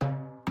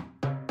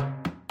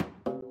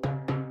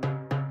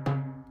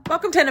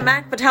Welcome to the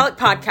Metallic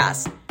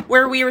Podcast,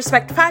 where we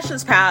respect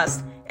fashion's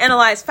past,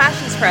 analyze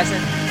fashion's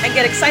present, and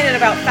get excited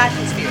about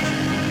fashion's future.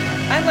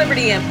 I'm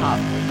Liberty Imhoff,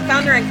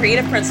 founder and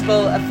creative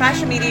principal of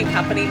fashion media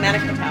company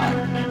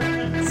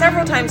Metallic.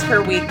 Several times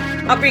per week,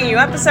 I'll bring you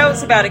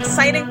episodes about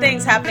exciting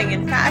things happening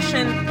in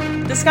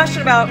fashion,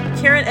 discussion about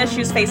current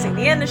issues facing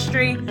the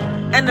industry,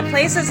 and the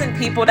places and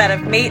people that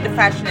have made the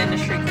fashion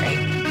industry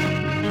great.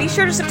 Be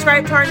sure to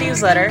subscribe to our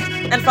newsletter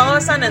and follow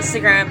us on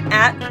Instagram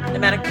at the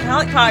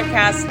Metallic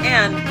Podcast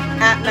and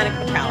at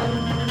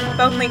Metallic,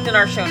 both linked in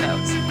our show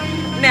notes.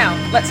 Now,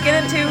 let's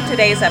get into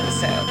today's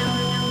episode.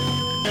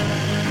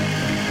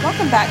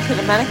 Welcome back to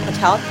the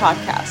Metallic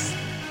Podcast.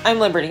 I'm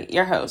Liberty,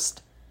 your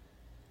host.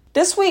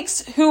 This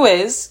week's Who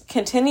Is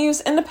continues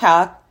in the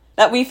path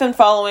that we've been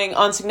following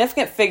on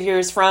significant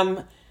figures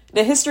from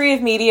the history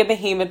of media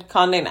behemoth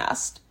Condé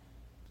Nast.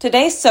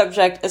 Today's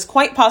subject is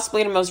quite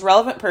possibly the most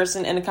relevant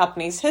person in the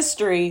company's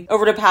history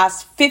over the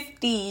past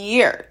 50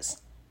 years.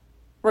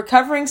 We're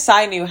covering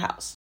Si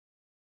Newhouse.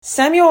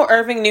 Samuel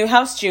Irving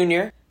Newhouse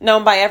Jr.,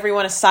 known by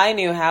everyone as Si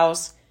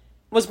Newhouse,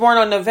 was born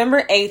on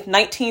November 8,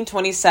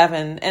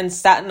 1927 in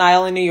Staten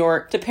Island, New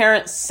York, to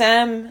parents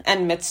Sam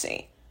and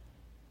Mitzi.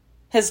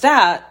 His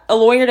dad, a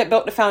lawyer that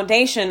built the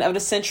foundation of the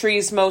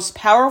century's most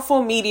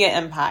powerful media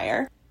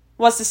empire,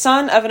 was the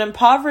son of an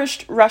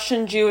impoverished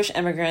Russian Jewish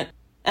immigrant,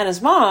 and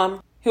his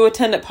mom, who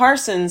attended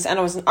Parsons and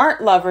was an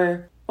art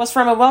lover, was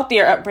from a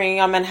wealthier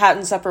upbringing on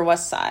Manhattan's Upper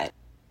West Side.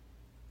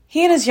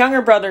 He and his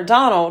younger brother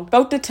Donald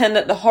both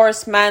attended the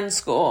Horace Mann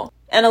School,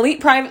 an elite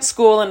private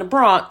school in the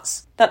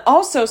Bronx that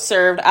also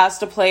served as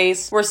the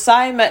place where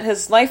Si met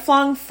his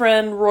lifelong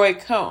friend Roy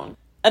Cohn,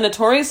 a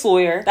notorious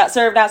lawyer that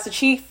served as the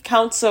chief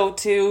counsel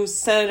to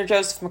Senator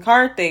Joseph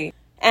McCarthy,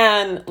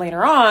 and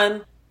later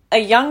on, a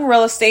young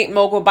real estate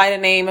mogul by the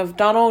name of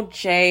Donald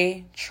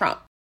J.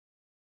 Trump.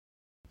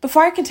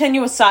 Before I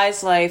continue with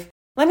Si's life,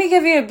 let me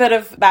give you a bit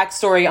of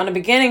backstory on the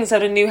beginnings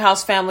of the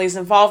Newhouse family's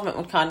involvement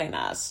with Condé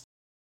Nast.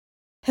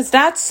 His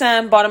dad,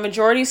 Sam, bought a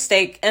majority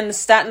stake in the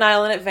Staten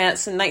Island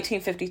Advance in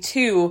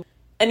 1952,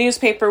 a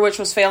newspaper which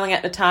was failing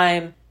at the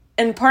time,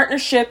 in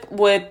partnership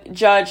with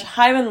Judge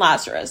Hyman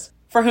Lazarus,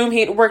 for whom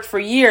he'd worked for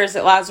years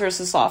at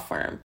Lazarus' law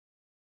firm.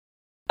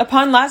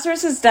 Upon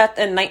Lazarus' death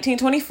in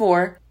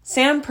 1924,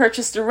 Sam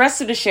purchased the rest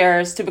of the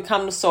shares to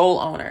become the sole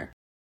owner.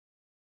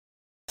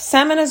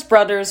 Sam and his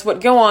brothers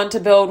would go on to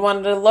build one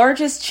of the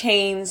largest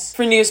chains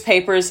for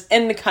newspapers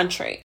in the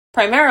country,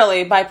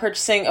 primarily by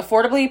purchasing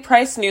affordably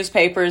priced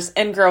newspapers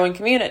in growing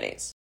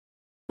communities.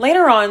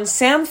 Later on,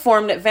 Sam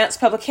formed Advance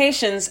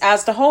Publications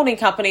as the holding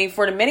company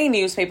for the many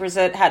newspapers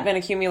that had been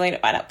accumulated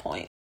by that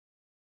point.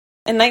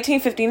 In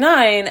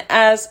 1959,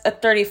 as a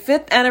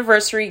 35th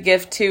anniversary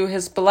gift to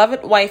his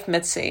beloved wife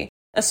Mitzi,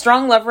 a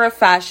strong lover of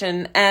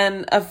fashion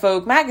and of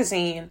Vogue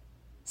magazine,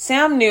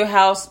 Sam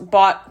Newhouse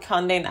bought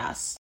Condé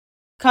Nast.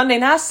 Condé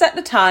Nast at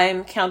the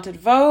time counted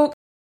Vogue,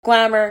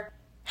 Glamour,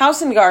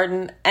 House and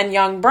Garden, and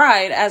Young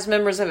Bride as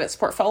members of its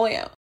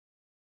portfolio.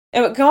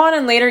 It would go on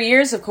in later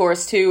years, of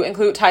course, to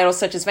include titles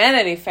such as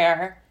Vanity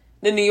Fair,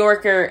 The New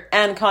Yorker,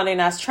 and Condé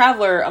Nast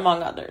Traveler,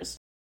 among others.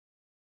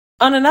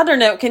 On another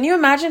note, can you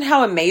imagine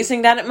how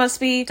amazing that it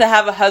must be to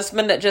have a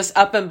husband that just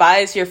up and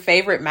buys your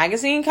favorite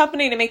magazine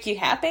company to make you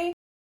happy?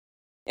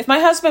 If my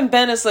husband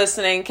Ben is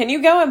listening, can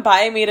you go and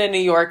buy me The New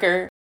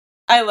Yorker?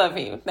 I love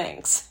you,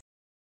 thanks.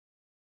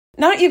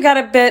 Now that you've got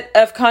a bit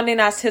of Condé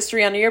Nast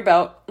history under your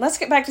belt, let's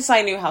get back to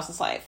Si Newhouse's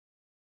life.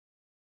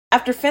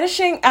 After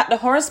finishing at the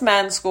Horace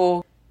Mann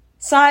School,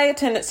 Si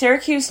attended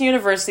Syracuse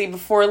University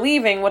before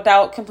leaving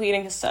without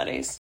completing his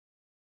studies.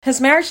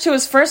 His marriage to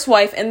his first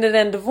wife ended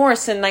in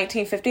divorce in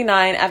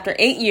 1959 after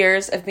 8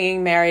 years of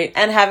being married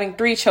and having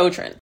 3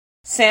 children,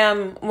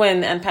 Sam,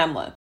 Wynn, and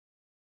Pamela.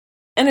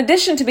 In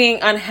addition to being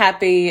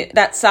unhappy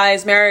that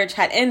Si's marriage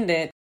had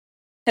ended,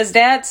 his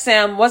dad,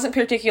 Sam, wasn't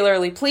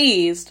particularly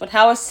pleased with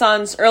how his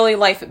son's early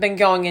life had been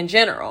going in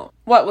general,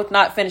 what with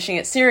not finishing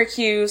at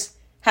Syracuse,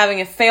 having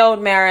a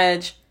failed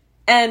marriage,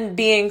 and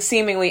being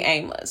seemingly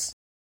aimless.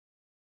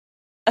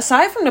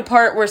 Aside from the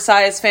part where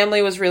Si's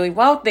family was really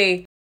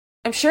wealthy,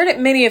 I'm sure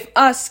that many of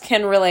us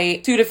can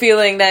relate to the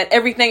feeling that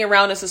everything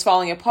around us is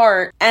falling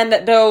apart and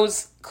that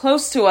those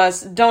close to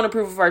us don't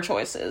approve of our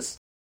choices.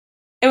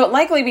 It would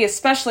likely be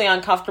especially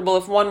uncomfortable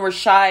if one were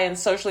shy and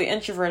socially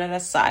introverted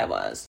as Si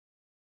was.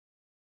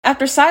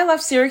 After Si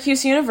left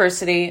Syracuse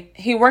University,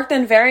 he worked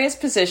in various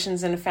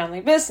positions in the family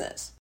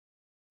business.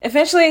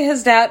 Eventually,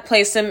 his dad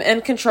placed him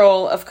in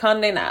control of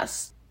Condé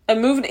Nast, a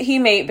move that he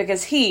made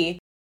because Si's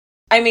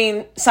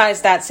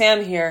dad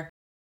Sam here,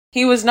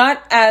 he was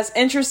not as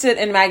interested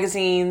in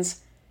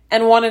magazines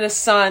and wanted his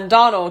son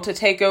Donald to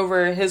take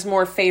over his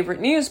more favorite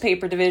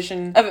newspaper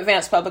division of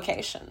Advance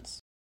Publications.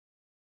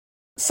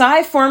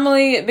 Si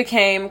formally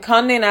became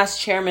Condé Nast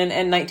chairman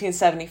in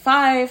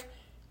 1975,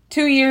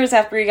 2 years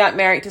after he got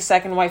married to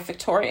second wife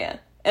Victoria,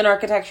 an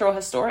architectural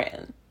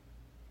historian.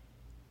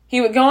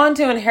 He would go on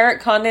to inherit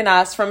Condé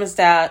Nast from his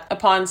dad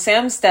upon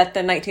Sam's death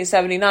in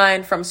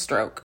 1979 from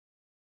stroke.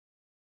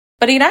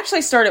 But he'd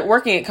actually started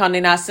working at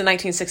Condé Nast in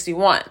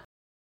 1961.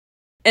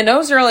 In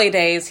those early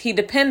days, he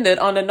depended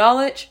on the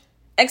knowledge,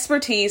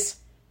 expertise,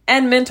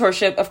 and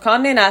mentorship of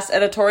Condé Nast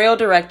editorial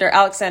director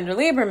Alexander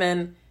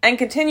Lieberman, and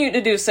continued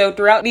to do so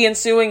throughout the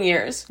ensuing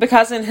years,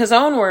 because in his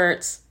own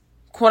words,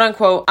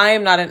 quote-unquote, I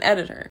am not an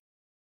editor.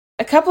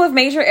 A couple of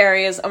major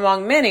areas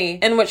among many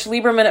in which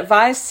Lieberman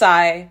advised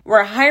Si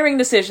were hiring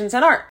decisions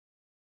and art.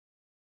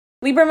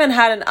 Lieberman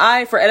had an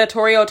eye for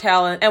editorial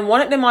talent and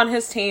wanted them on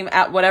his team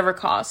at whatever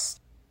cost.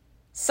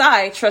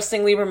 Si,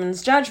 trusting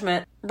Lieberman's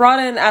judgment, brought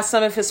in as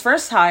some of his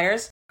first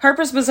hires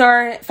Harper's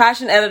Bazaar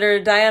fashion editor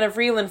Diana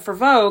Vreeland for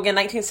Vogue in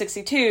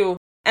 1962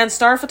 and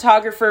star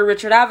photographer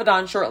Richard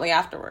Avedon shortly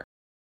afterward.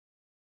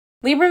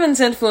 Lieberman's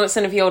influence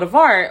in the field of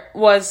art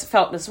was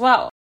felt as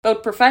well,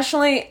 both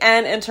professionally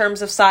and in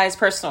terms of Si's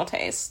personal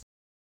taste.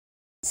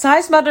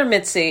 Si's mother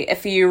Mitzi,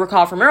 if you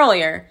recall from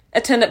earlier,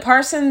 attended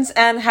Parsons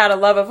and had a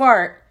love of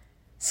art,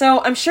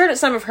 so I'm sure that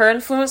some of her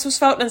influence was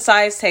felt in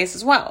Si's taste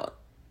as well.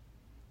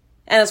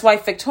 And his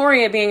wife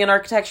Victoria, being an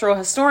architectural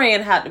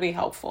historian, had to be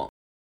helpful.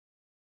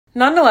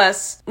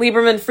 Nonetheless,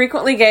 Lieberman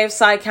frequently gave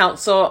Si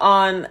counsel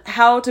on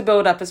how to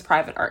build up his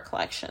private art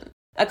collection,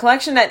 a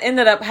collection that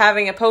ended up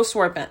having a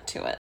post-war bent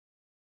to it.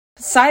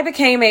 Si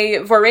became a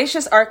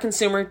voracious art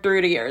consumer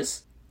through the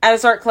years. At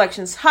his art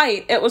collection's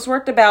height, it was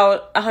worth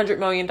about $100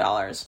 million.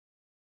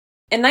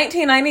 In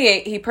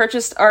 1998, he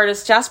purchased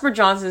artist Jasper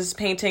Johnson's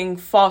painting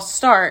False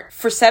Start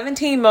for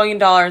 $17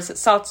 million at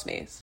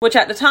Sotheby's, which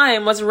at the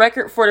time was a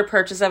record for the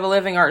purchase of a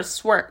living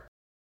artist's work.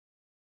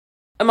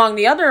 Among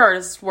the other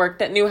artists' work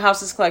that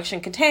Newhouse's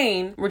collection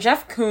contained were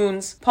Jeff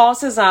Koons, Paul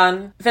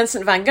Cézanne,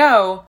 Vincent van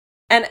Gogh,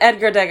 and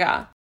Edgar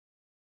Degas.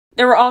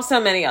 There were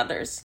also many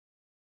others.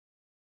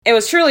 It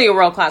was truly a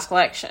world-class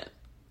collection.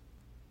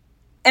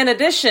 In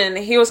addition,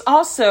 he was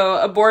also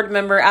a board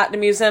member at the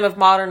Museum of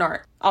Modern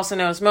Art, also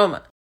known as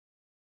MoMA.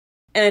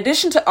 In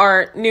addition to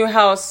art,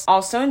 Newhouse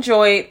also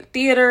enjoyed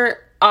theater,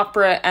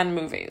 opera, and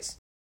movies.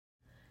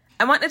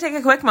 I want to take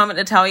a quick moment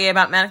to tell you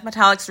about Manic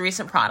Metallic's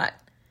recent product.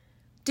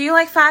 Do you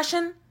like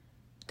fashion?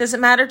 Does it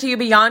matter to you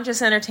beyond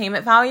just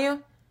entertainment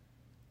value?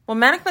 Well,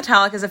 Manic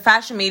Metallic is a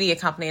fashion media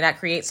company that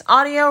creates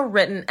audio,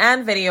 written,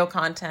 and video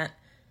content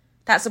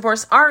that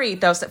supports our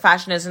ethos that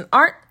fashion is an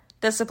art,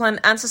 discipline,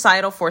 and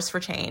societal force for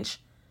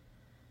change.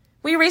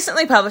 We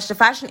recently published a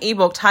fashion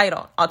ebook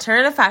titled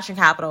Alternative Fashion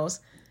Capitals,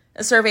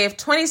 a survey of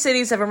 20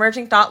 cities of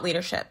emerging thought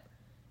leadership.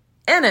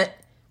 In it,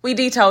 we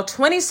detail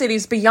 20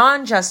 cities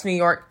beyond just New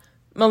York,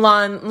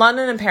 Milan,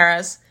 London, and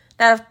Paris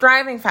that have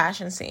thriving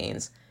fashion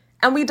scenes,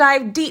 and we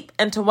dive deep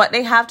into what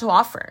they have to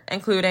offer,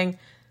 including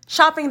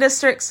shopping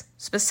districts,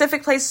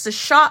 specific places to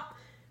shop,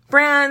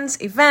 brands,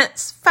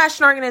 events,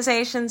 fashion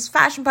organizations,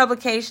 fashion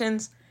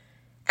publications,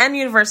 and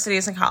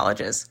universities and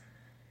colleges.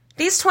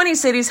 These 20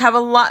 cities have a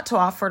lot to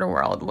offer the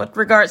world with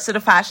regards to the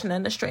fashion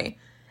industry,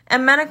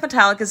 and Manic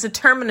Metallic is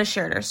determined to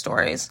share their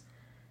stories.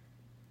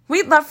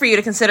 We'd love for you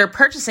to consider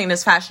purchasing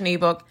this fashion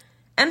ebook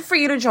and for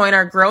you to join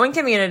our growing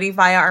community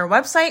via our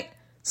website,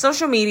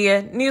 social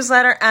media,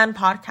 newsletter, and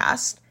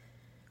podcast.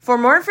 For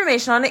more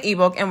information on the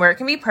ebook and where it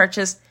can be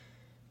purchased,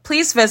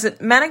 please visit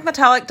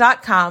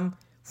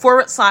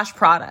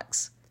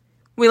manicmetallic.com/products.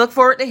 We look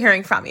forward to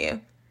hearing from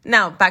you.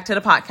 Now, back to the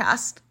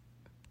podcast.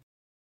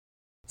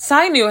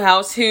 Si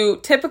Newhouse, who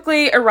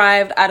typically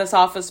arrived at his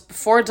office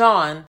before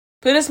dawn,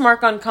 put his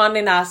mark on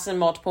Condé Nast in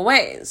multiple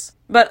ways,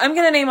 but I'm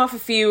going to name off a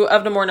few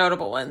of the more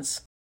notable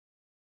ones.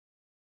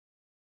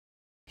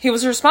 He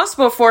was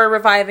responsible for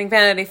reviving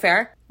Vanity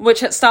Fair,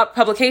 which had stopped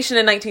publication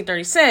in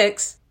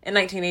 1936 and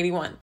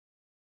 1981.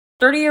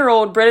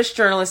 30-year-old British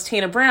journalist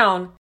Tina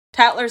Brown,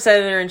 Tatler's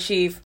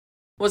editor-in-chief,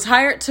 was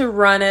hired to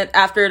run it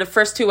after the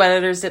first two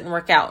editors didn't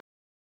work out.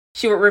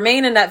 She would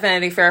remain in that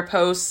Vanity Fair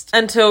post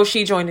until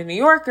she joined the New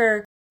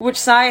Yorker, which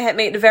Si had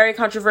made the very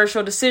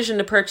controversial decision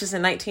to purchase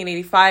in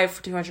 1985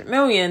 for $200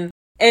 million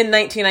in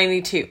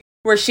 1992,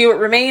 where she would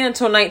remain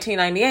until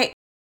 1998.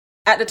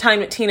 At the time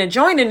that Tina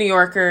joined the New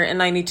Yorker in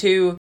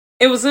 92,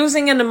 it was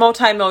losing in the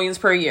multi-millions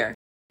per year.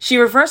 She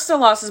reversed the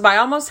losses by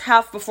almost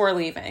half before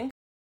leaving.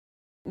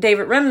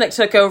 David Remnick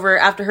took over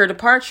after her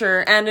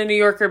departure, and the New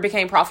Yorker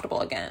became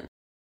profitable again.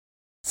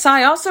 Si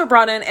also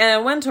brought in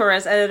Anna Wintour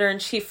as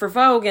editor-in-chief for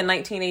Vogue in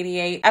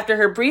 1988 after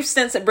her brief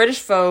stints at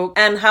British Vogue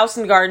and House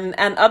 & Garden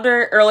and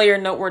other earlier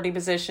noteworthy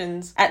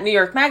positions at New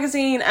York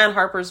Magazine and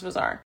Harper's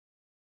Bazaar.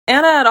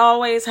 Anna had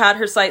always had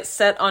her sights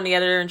set on the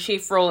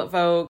editor-in-chief role at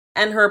Vogue,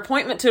 and her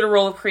appointment to the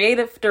role of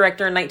creative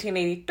director in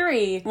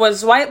 1983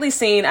 was widely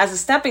seen as a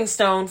stepping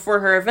stone for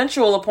her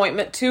eventual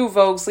appointment to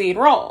Vogue's lead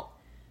role,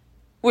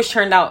 which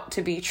turned out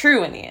to be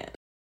true in the end.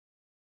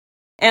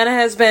 Anna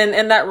has been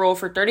in that role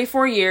for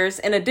 34 years,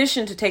 in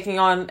addition to taking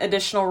on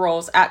additional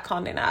roles at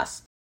Condé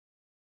Nast.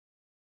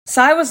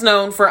 Si was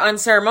known for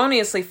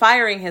unceremoniously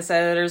firing his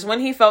editors when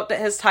he felt that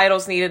his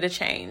titles needed a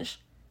change.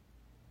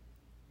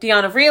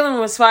 Diana Vreeland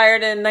was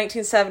fired in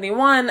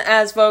 1971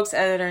 as Vogue's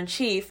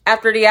editor-in-chief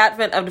after the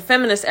advent of the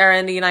feminist era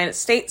in the United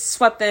States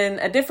swept in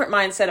a different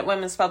mindset at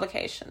women's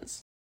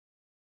publications.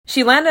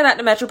 She landed at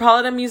the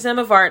Metropolitan Museum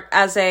of Art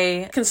as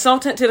a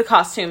consultant to the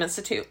Costume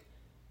Institute.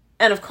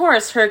 And of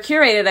course, her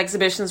curated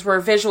exhibitions were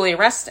visually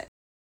arresting.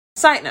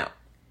 Side note,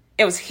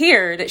 it was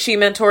here that she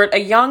mentored a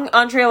young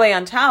Andrea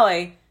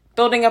Leontale,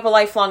 building up a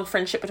lifelong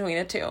friendship between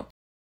the two.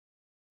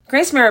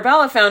 Grace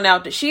Mirabella found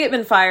out that she had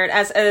been fired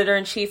as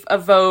editor-in-chief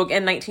of Vogue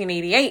in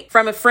 1988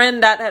 from a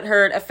friend that had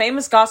heard a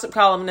famous gossip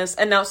columnist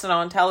announce it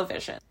on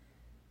television.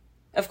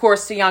 Of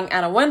course, the young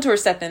Anna Wintour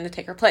stepped in to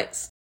take her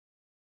place.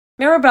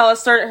 Mirabella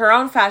started her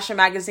own fashion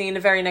magazine the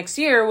very next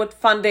year with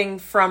funding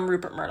from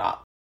Rupert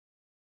Murdoch.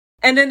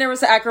 And then there was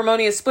the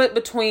acrimonious split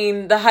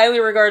between the highly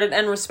regarded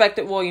and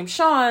respected William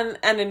Shawn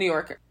and the New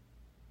Yorker.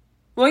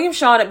 William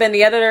Shawn had been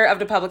the editor of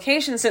the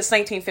publication since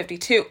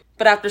 1952,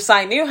 but after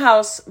Si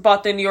Newhouse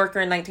bought the New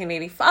Yorker in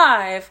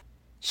 1985,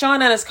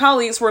 Shawn and his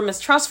colleagues were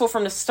mistrustful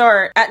from the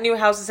start at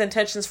Newhouse's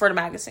intentions for the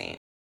magazine.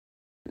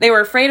 They were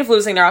afraid of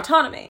losing their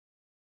autonomy.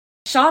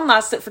 Shawn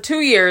lasted for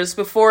 2 years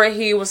before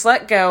he was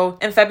let go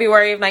in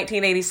February of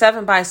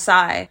 1987 by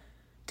Si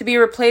to be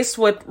replaced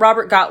with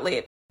Robert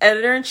Gottlieb,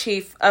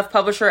 editor-in-chief of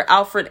publisher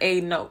Alfred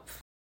A. Knopf.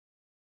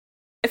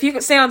 If you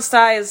could stay on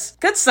Si's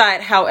good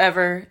side,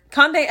 however,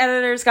 Condé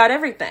editors got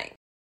everything.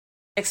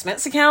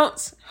 Expense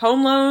accounts,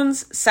 home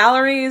loans,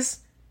 salaries,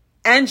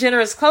 and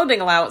generous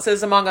clothing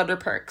allowances, among other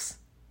perks.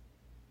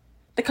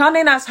 The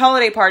Condé Nast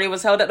holiday party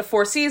was held at the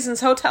Four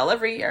Seasons Hotel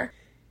every year.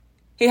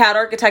 He had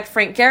architect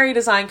Frank Gehry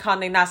design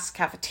Condé Nast's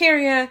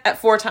cafeteria at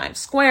 4 Times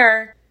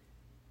Square.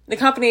 The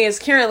company is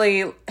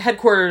currently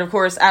headquartered, of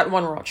course, at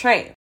One World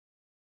Trade.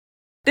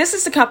 This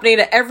is the company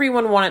that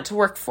everyone wanted to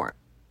work for.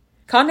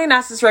 Condé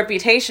Nast's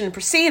reputation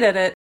preceded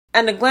it,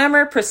 and the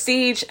glamour,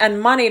 prestige,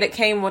 and money that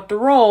came with the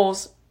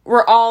roles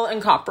were all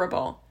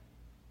incomparable.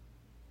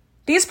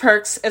 These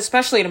perks,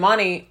 especially the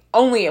money,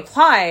 only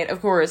applied,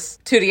 of course,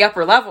 to the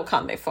upper-level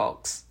Condé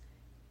folks.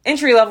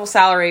 Entry-level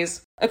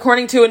salaries,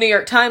 according to a New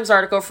York Times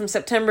article from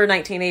September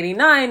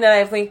 1989 that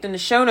I've linked in the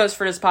show notes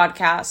for this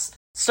podcast,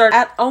 start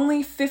at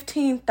only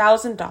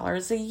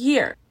 $15,000 a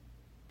year.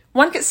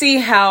 One could see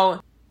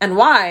how and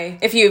why,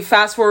 if you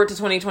fast forward to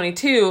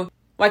 2022,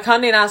 why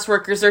Condé Nast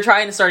workers are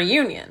trying to start a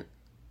union.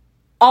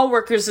 All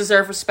workers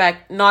deserve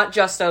respect, not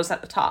just those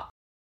at the top.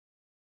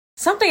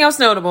 Something else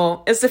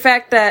notable is the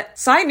fact that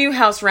Si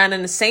Newhouse ran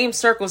in the same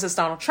circles as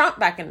Donald Trump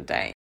back in the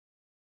day.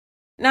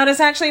 Now, this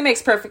actually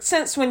makes perfect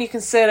sense when you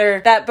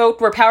consider that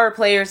both were power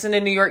players in the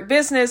New York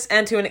business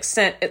and, to an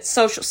extent, its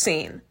social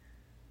scene.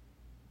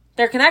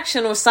 Their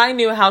connection was Si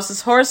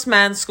Newhouse's Horace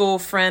Mann School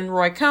friend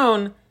Roy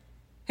Cohn,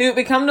 who had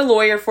become the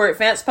lawyer for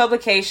Advanced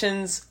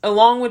Publications,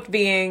 along with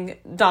being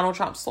Donald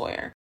Trump's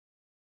lawyer.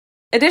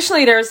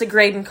 Additionally, there was a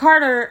Graydon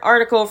Carter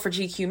article for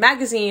GQ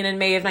magazine in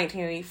May of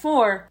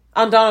 1984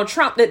 on Donald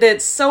Trump that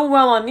did so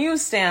well on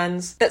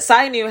newsstands that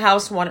Si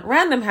Newhouse wanted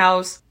Random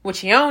House, which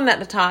he owned at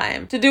the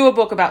time, to do a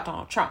book about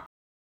Donald Trump.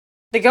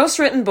 The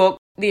ghost-written book,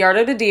 The Art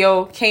of the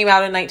Deal, came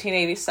out in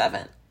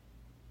 1987.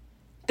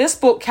 This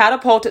book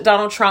catapulted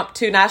Donald Trump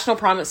to national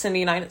prominence in the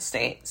United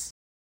States.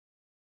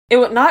 It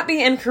would not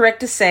be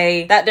incorrect to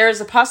say that there is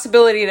a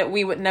possibility that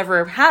we would never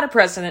have had a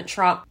President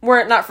Trump were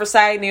it not for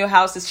Si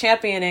Newhouse's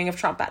championing of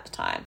Trump at the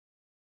time.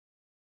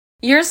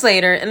 Years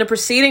later, in the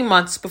preceding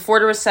months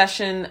before the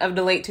recession of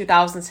the late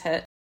 2000s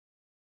hit,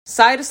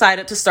 Si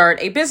decided to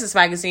start a business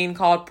magazine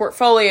called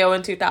Portfolio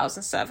in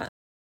 2007.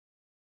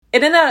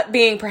 It ended up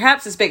being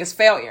perhaps his biggest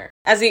failure,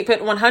 as he put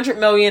 $100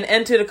 million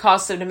into the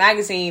cost of the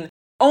magazine,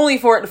 only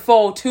for it to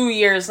fold 2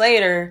 years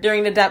later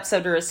during the depths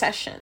of the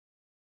recession.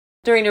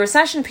 During the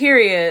recession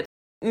period,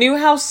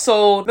 Newhouse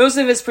sold most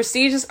of his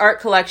prestigious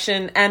art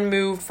collection and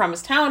moved from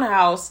his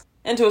townhouse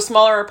into a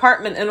smaller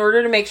apartment in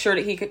order to make sure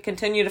that he could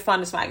continue to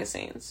fund his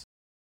magazines.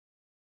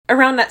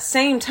 Around that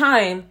same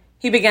time,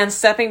 he began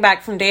stepping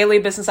back from daily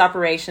business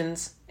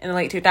operations, in the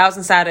late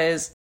 2000s that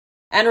is,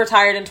 and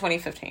retired in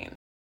 2015.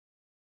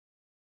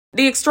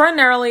 The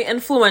extraordinarily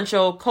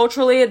influential,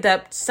 culturally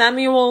adept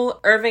Samuel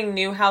Irving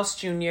Newhouse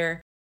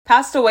Jr.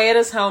 passed away at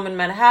his home in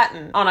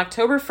Manhattan on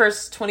October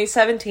 1st,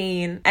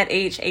 2017, at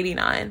age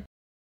 89.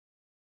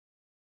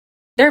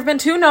 There have been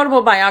 2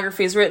 notable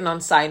biographies written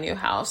on Si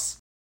Newhouse: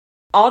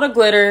 All the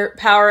Glitter,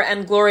 Power,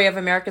 and Glory of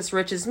America's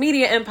Richest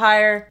Media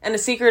Empire, and The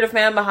Secret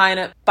Man Behind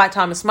It by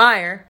Thomas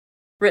Meyer,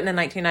 written in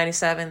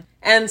 1997,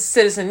 and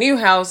Citizen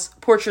Newhouse,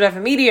 Portrait of a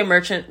Media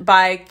Merchant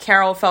by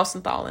Carol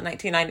Felsenthal in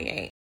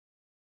 1998.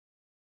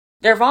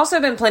 There have also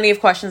been plenty of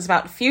questions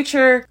about the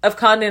future of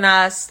Condé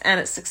Nast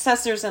and its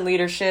successors in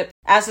leadership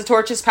as the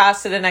torch is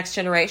passed to the next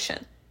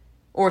generation,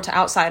 or to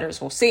outsiders,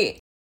 we'll see.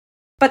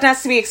 But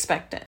that's to be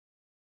expected.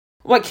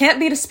 What can't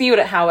be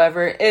disputed,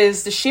 however,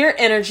 is the sheer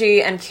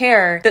energy and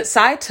care that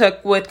Si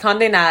took with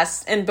Condé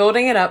Nast in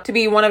building it up to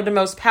be one of the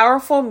most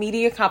powerful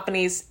media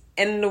companies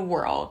in the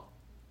world.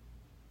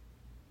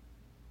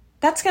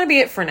 That's going to be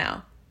it for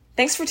now.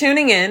 Thanks for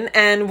tuning in,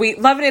 and we'd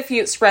love it if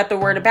you'd spread the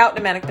word about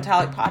the Manic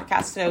Metallic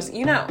Podcast to those that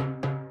you know.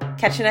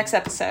 Catch you next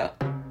episode.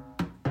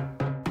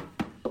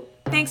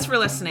 Thanks for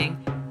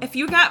listening. If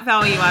you got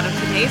value out of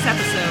today's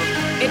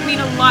episode, it'd mean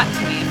a lot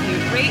to me if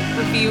you'd rate,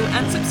 review,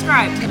 and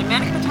subscribe to the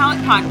Manic Metallic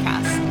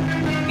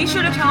Podcast. Be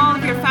sure to tell all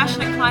of your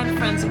fashion-inclined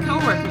friends and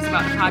coworkers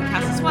about the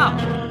podcast as well.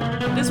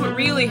 This would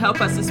really help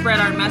us to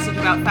spread our message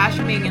about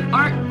fashion being an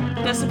art,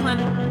 discipline,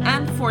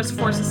 and force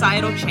for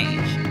societal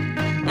change.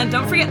 And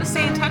don't forget to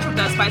stay in touch with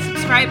us by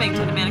subscribing to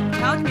the Manic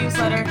Metallic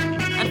newsletter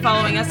and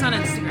following us on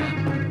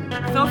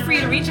Instagram. Feel free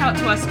to reach out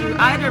to us through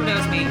either of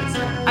those means.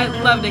 I'd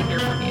love to hear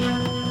from you.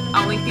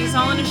 I'll link these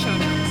all in the show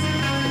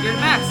notes. You're the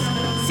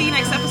best. See you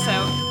next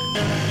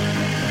episode.